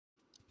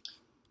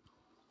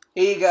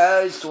Hey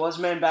guys,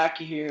 Dwazman back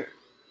here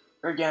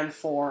again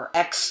for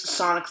X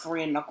Sonic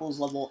 3 and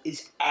Knuckles level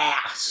is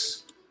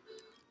ass.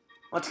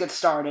 Let's get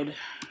started.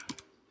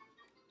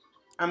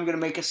 I'm gonna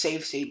make a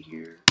save state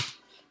here.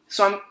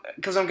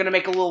 Because I'm gonna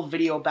make a little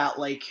video about,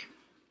 like,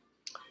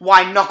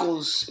 why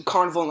Knuckles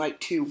Carnival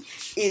Night 2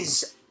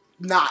 is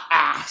not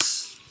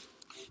ass.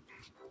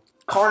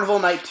 Carnival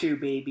Night 2,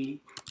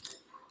 baby.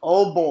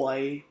 Oh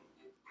boy.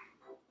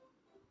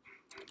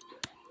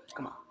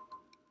 Come on.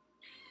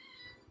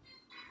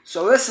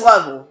 So this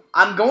level,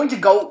 I'm going to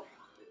go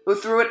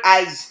through it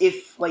as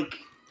if, like...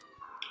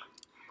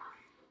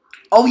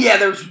 Oh yeah,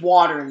 there's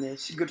water in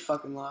this. Good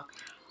fucking luck.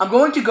 I'm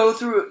going to go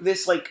through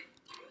this, like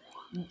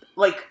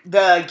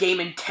the game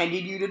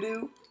intended you to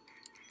do.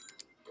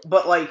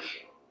 But,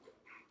 like...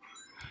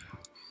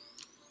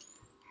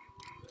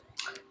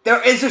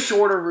 There is a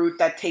shorter route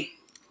that,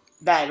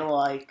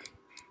 like,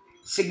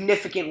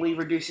 significantly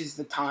reduces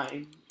the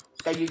time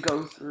that you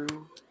go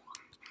through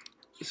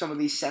some of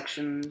these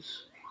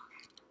sections.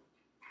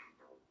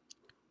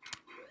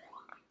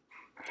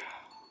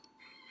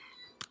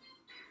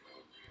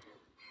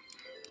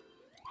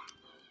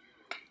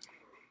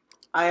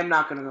 I am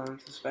not going to go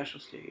into the special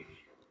stage.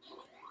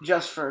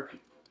 Just for...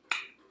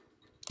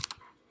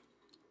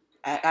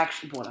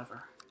 Actually,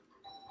 whatever.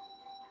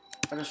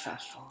 I'll just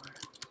fast forward.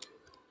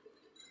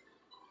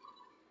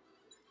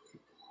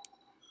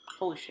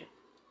 Holy shit.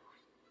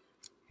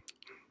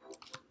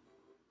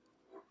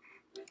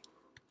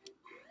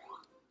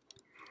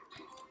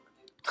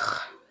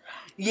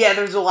 Yeah,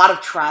 there's a lot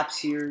of traps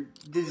here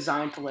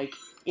designed to, like,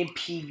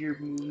 impede your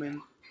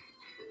movement.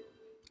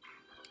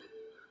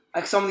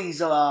 Like, some of these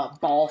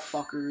ball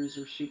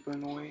fuckers are super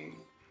annoying.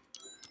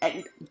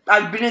 And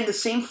I've been in the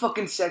same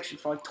fucking section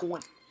for like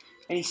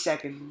 20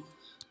 seconds.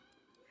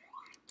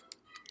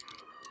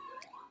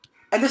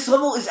 And this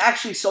level is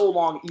actually so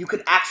long, you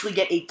could actually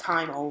get a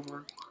time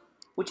over.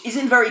 Which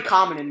isn't very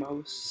common in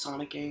most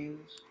Sonic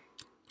games.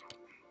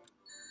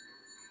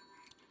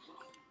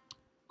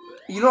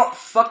 You know what?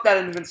 Fuck that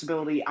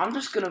invincibility. I'm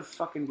just gonna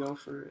fucking go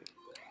for it.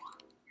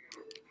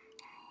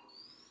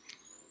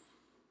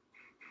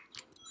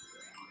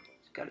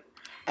 Got it.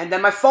 And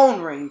then my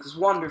phone rings.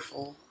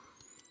 Wonderful.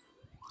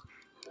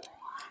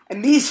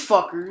 And these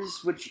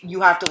fuckers, which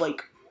you have to,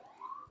 like,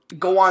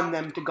 go on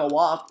them to go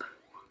up.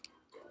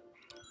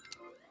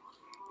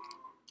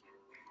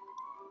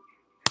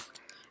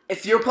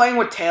 If you're playing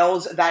with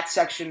Tails, that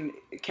section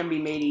can be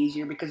made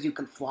easier because you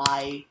can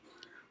fly.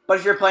 But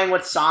if you're playing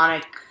with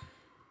Sonic,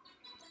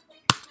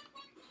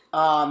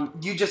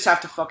 you just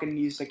have to fucking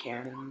use the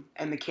cannon.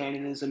 And the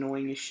cannon is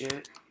annoying as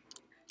shit.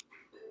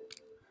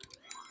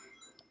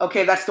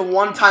 Okay, that's the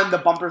one time the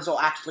bumpers will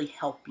actually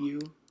help you.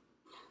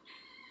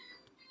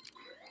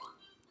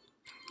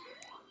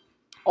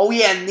 Oh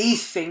yeah, and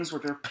these things,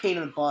 which are a pain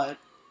in the butt.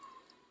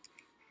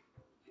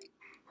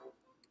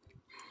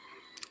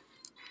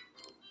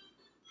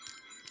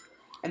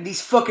 And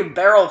these fucking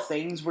barrel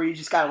things where you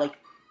just gotta, like,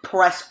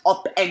 press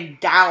up and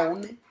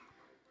down.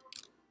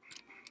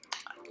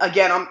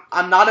 Again,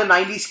 I'm not a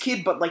 90s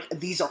kid, but, like,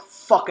 these are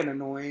fucking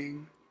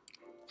annoying.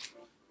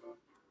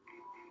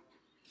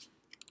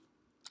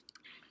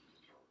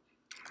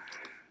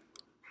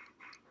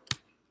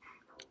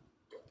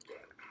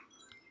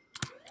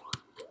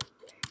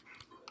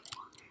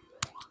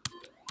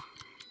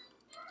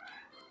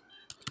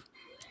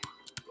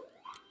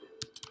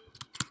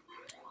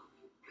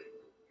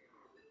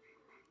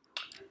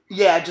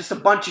 Yeah, just a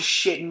bunch of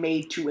shit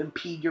made to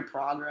impede your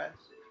progress.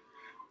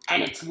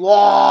 And it's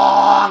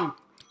long!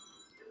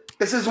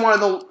 This is one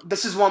of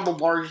the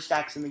largest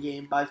acts in the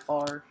game, by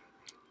far.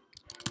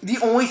 The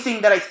only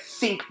thing that I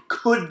think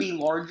could be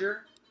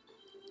larger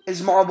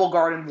is Marble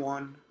Garden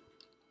 1.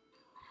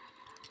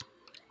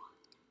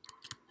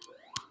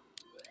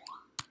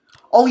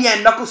 Oh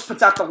yeah, Knuckles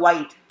puts out the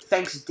light.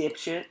 Thanks,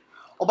 dipshit.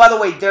 Oh, by the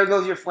way, there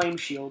goes your flame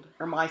shield.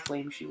 Or my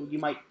flame shield. You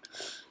might...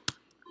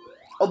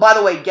 Oh, by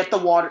the way, get the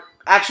water...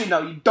 Actually,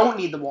 no, you don't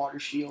need the water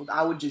shield.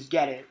 I would just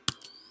get it.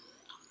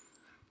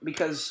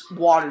 Because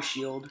water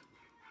shield.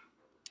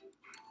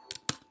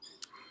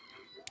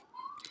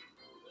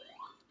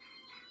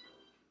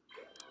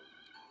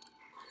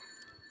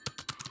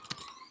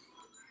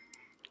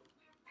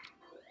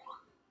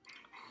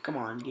 Come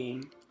on,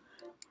 game.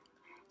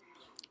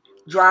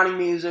 Drowning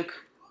music.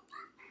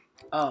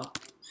 Oh.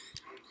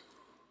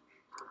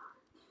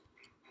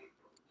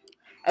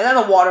 And then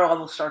the water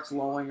level starts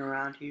lowering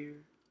around here.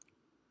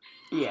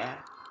 Yeah.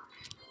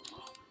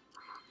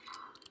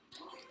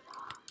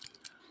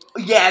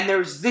 Yeah, and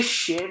there's this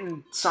shit,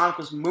 and Sonic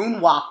was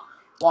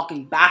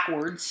walking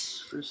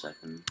backwards for a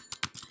second.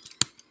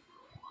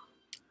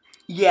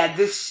 Yeah,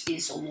 this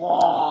is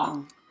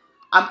long.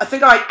 I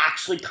think I might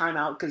actually time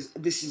out, because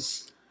this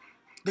is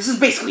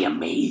basically a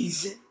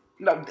maze.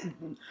 No,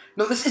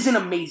 this isn't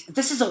a maze.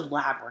 This is a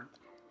labyrinth.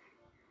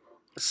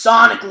 A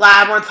Sonic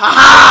labyrinth.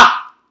 Haha!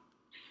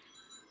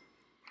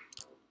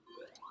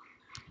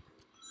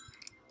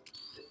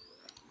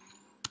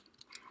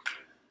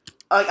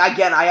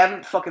 Again, I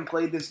haven't fucking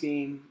played this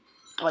game,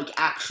 like,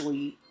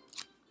 actually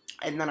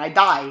And then I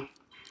die.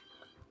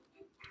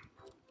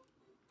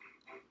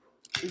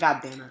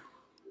 God damn it.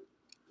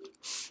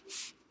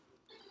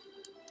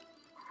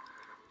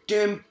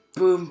 Dim,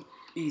 boom,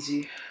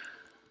 easy.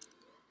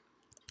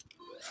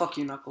 Fuck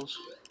you, Knuckles.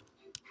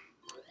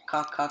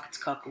 Cock, it's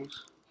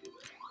Cuckles.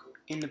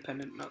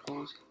 Independent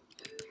Knuckles.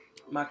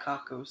 My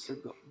cock goes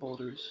through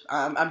boulders.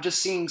 I'm just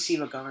seeing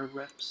Siva Gunner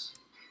rips.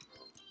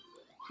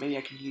 Maybe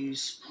I could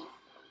use...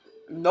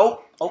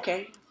 Nope,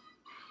 okay.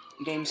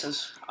 The game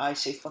says, I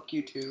say fuck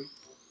you too.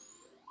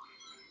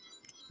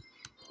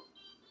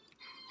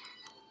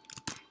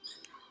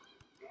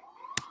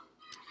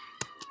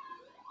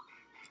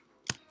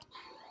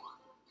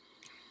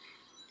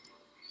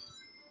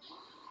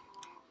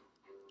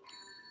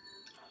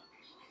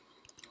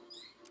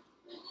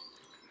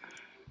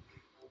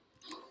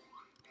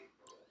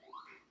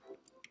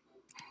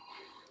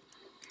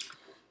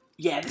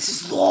 Yeah, this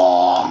is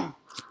long!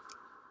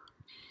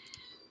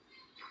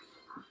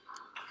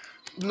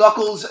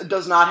 Knuckles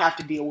does not have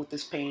to deal with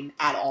this pain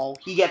at all.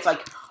 He gets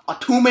like a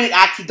 2-minute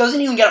act. He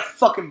doesn't even get a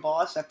fucking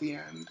boss at the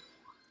end.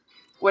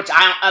 Which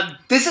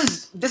this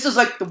is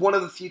like one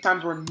of the few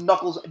times where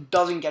Knuckles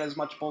doesn't get as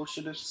much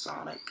bullshit as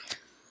Sonic.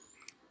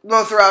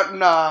 Well,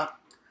 throughout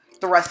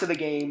the rest of the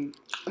game,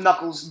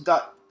 Knuckles'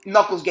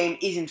 game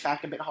is in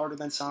fact a bit harder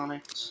than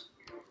Sonic's.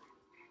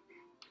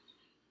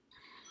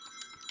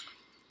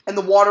 And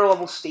the water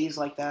level stays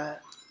like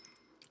that.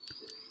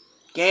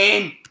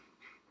 Game!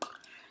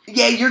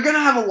 Yeah, you're gonna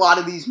have a lot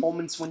of these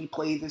moments when you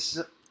play this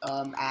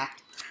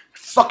act.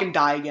 Fucking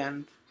die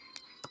again.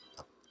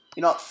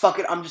 You know what? Fuck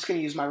it. I'm just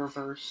gonna use my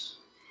reverse.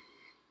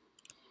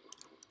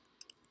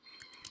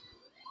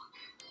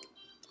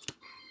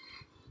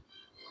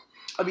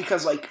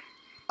 Because, like,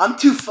 I'm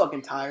too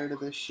fucking tired of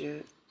this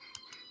shit.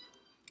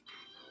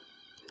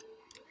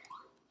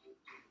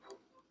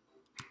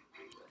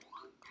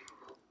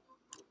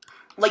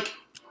 Like,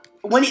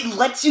 when it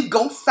lets you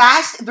go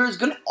fast,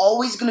 there's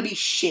always gonna be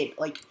shit,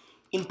 like,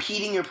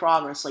 impeding your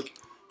progress. Like,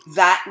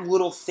 that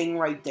little thing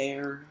right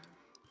there.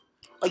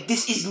 Like,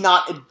 this is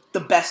not the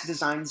best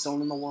designed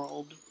zone in the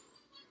world.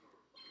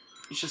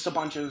 It's just a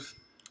bunch of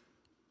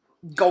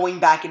going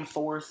back and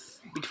forth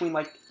between,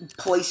 like,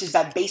 places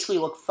that basically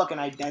look fucking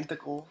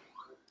identical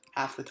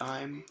half the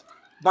time.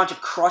 A bunch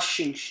of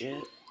crushing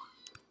shit.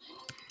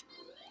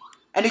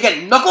 And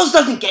again, Knuckles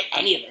doesn't get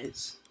any of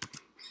this.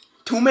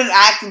 2-minute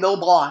act, no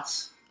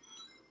boss.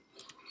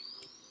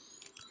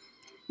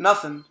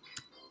 Nothing.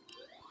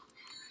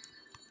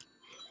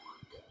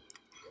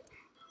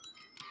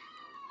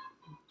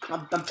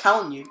 I'm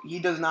telling you, he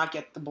does not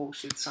get the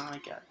bullshit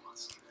Sonic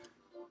gets.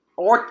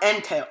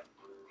 And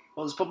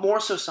Tails, but more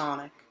so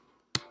Sonic.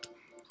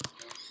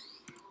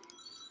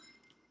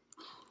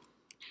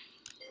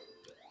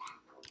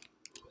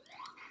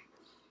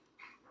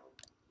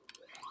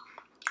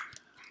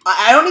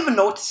 I don't even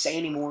know what to say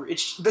anymore.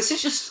 This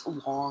is just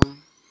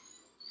long.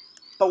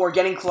 But we're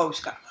getting close,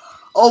 guys.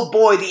 Oh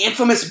boy, the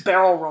infamous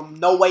barrel room.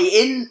 No way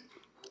in.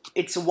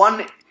 It's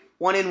one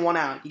in, one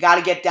out. You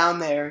gotta get down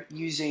there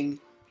using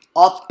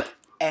up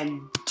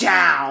and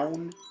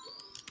down.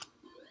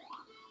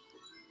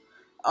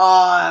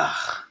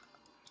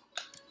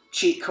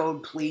 Cheat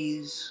code,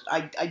 please.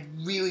 I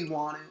really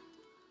want it.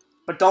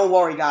 But don't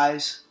worry,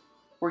 guys.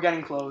 We're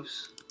getting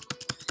close.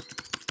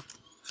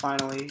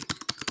 Finally.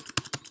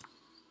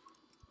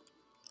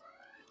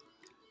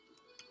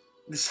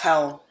 This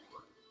hell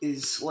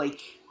is,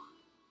 like,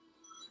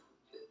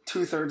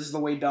 2/3 of the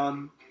way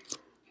done.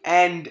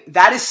 And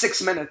that is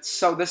 6 minutes,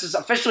 so this is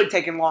officially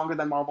taking longer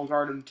than Marble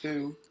Garden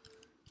 2.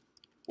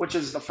 Which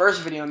is the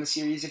first video in the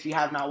series. If you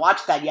have not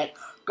watched that yet,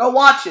 go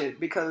watch it,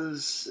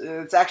 because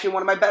it's actually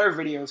one of my better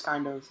videos,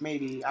 kind of.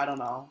 Maybe. I don't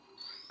know.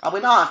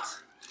 Probably not.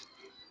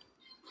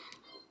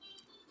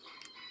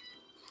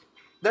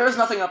 There is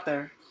nothing up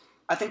there.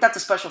 I think that's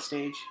a special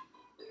stage.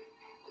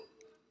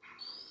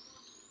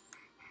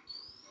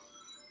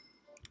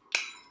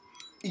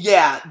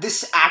 Yeah,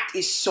 this act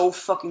is so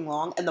fucking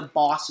long, and the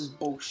boss is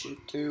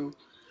bullshit, too.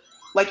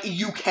 Like,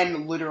 you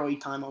can literally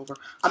time over.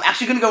 I'm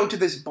actually gonna go into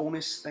this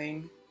bonus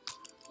thing,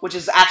 which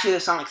is actually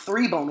the Sonic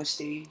 3 bonus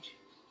stage.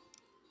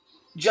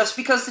 Just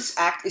because this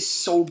act is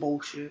so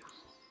bullshit.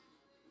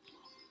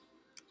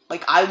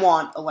 Like, I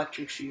want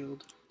Electric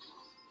Shield.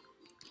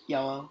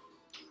 Yellow.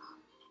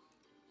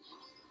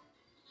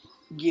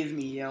 Give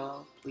me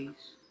yellow,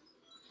 please.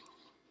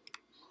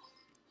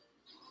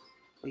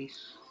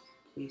 Please.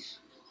 Please.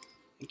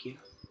 Thank you.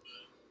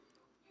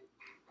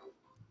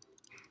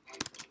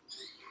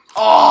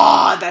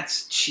 Oh,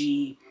 that's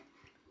cheap.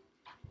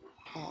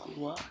 Oh,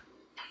 what?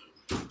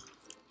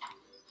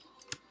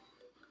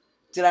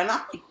 Did I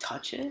not, like,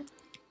 touch it?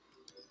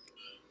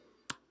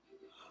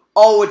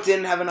 Oh, it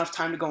didn't have enough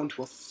time to go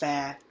into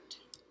effect.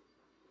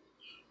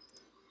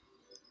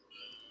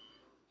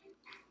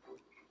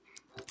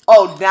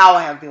 Oh, now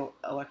I have the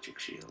electric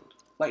shield.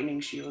 Lightning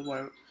shield,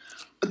 whatever.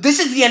 This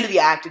is the end of the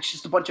act. It's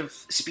just a bunch of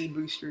speed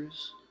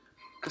boosters.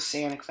 Because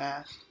Sonic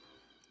fast.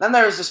 Then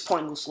there's this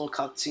pointless little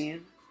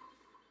cutscene.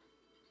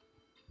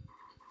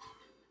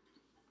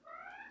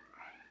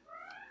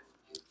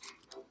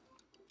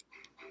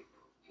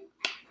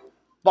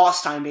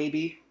 Boss time,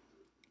 baby.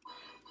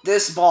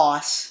 This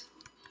boss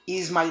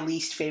is my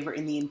least favorite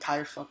in the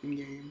entire fucking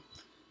game.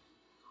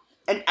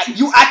 And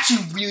you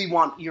actually really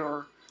want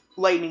your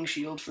lightning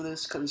shield for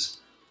this, because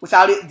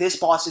without it, this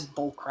boss is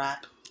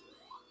bullcrap.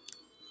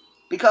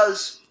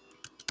 Because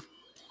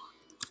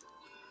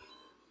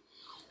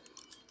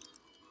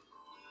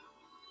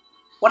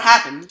what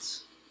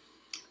happens?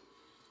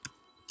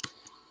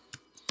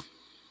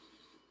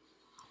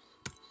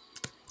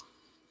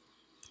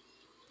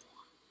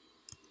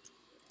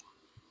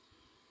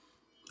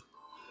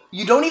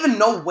 You don't even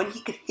know when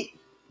he could hit,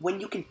 when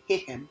you can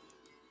hit him.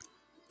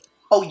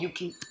 Oh, you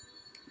can.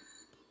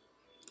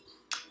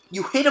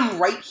 You hit him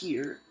right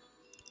here.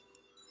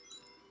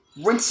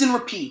 Rinse and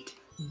repeat.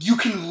 You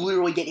can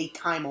literally get a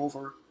time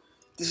over.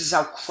 This is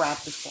how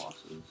crap this boss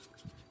is.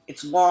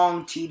 It's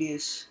long,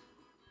 tedious.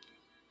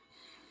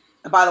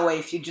 And by the way,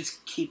 if you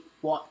just keep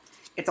what,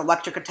 its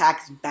electric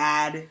attack is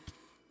bad.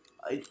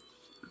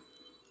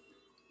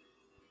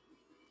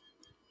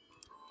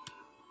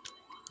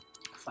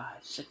 5,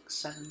 6,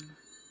 7.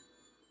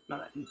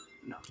 No,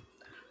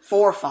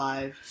 4 or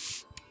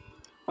 5.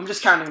 I'm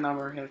just counting the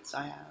number of hits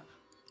I have.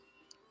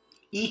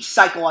 Each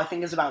cycle, I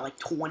think, is about like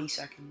 20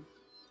 seconds.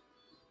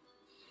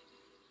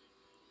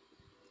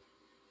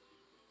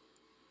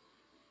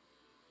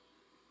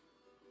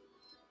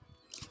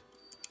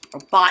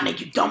 Robotnik,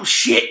 you dumb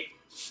shit!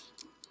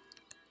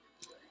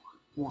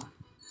 1.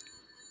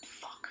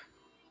 Fuck.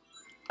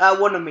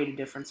 Wouldn't have made a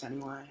difference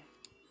anyway.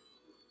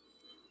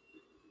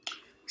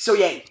 So,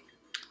 yay.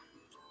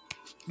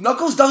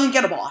 Knuckles doesn't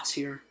get a boss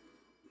here.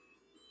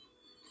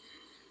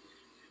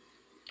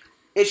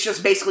 It's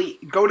just basically,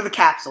 go to the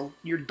capsule,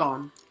 you're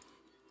done.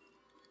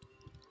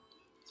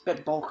 It's a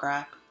bit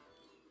bullcrap.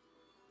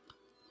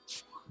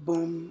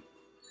 Boom.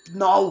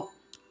 No.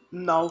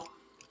 No.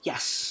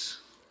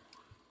 Yes.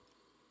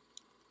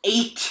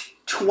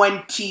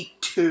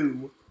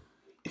 8:22.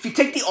 If you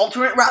take the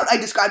alternate route I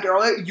described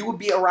earlier, you would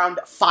be around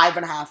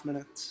 5.5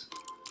 minutes.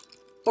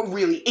 But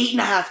really,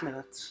 8.5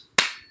 minutes.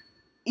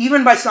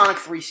 Even by Sonic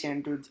 3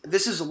 standards,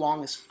 this is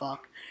long as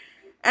fuck.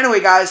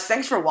 Anyway, guys,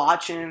 thanks for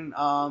watching.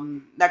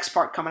 Next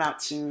part coming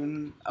out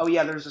soon. Oh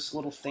yeah, there's this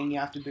little thing you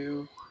have to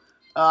do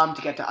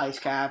to get to Ice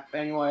Cap.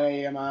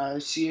 Anyway,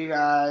 see you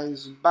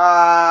guys.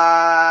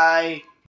 Bye!